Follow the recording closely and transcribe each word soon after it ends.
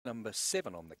Number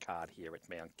 7 on the card here at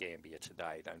Mount-Gambier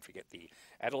today. Don't forget the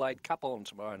Adelaide Cup on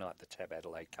tomorrow night, the Tab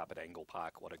Adelaide Cup at Angle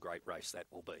Park. What a great race that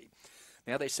will be.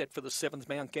 Now they're set for the 7th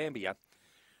Mount-Gambier.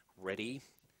 Ready.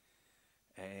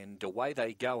 And away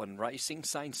they go and racing.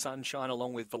 Saint Sunshine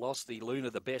along with Velocity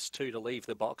Luna, the best two to leave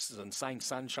the boxes, and Saint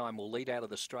Sunshine will lead out of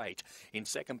the straight. In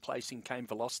second placing came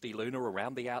Velocity Luna.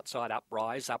 Around the outside,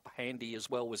 Uprise. Up handy as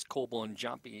well was Corborn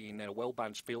Jumpy in a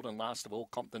well-bunched field, and last of all,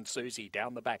 Compton Susie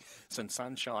down the back. Saint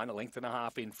Sunshine a length and a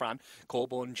half in front.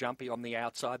 Corborn Jumpy on the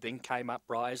outside, then came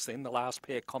Uprise, then the last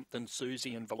pair, Compton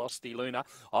Susie and Velocity Luna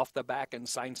off the back, and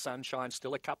Saint Sunshine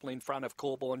still a couple in front of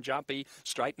Corborn Jumpy.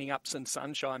 Straightening up Saint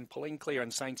Sunshine, pulling clear,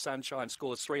 and Saint Sunshine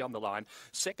scores 3 on the line.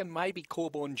 Second, maybe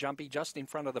Corborn Jumpy, just in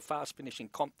front of the fast finishing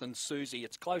Compton Susie.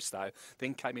 It's close though.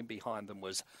 Then came in behind them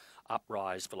was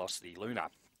Uprise Velocity Luna.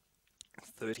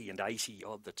 30 and 80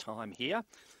 odd the time here.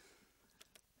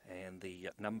 And the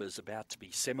numbers about to be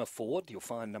semaphored. You'll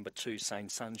find number 2,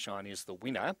 Saint Sunshine, is the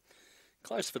winner.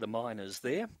 Close for the minors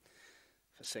there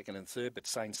for second and third, but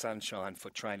Saint Sunshine for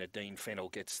trainer Dean Fennell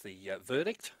gets the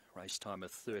verdict. Race time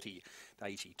of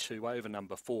 30.82 over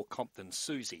number 4, Compton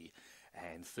Susie.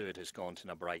 And third has gone to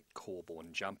number 8,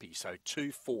 Corborn Jumpy. So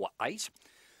 2.48.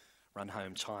 Run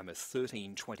home time of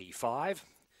 13.25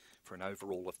 for an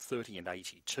overall of 30 and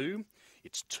 82.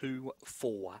 It's 2,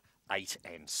 4, 8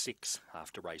 and 6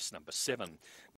 after race number 7.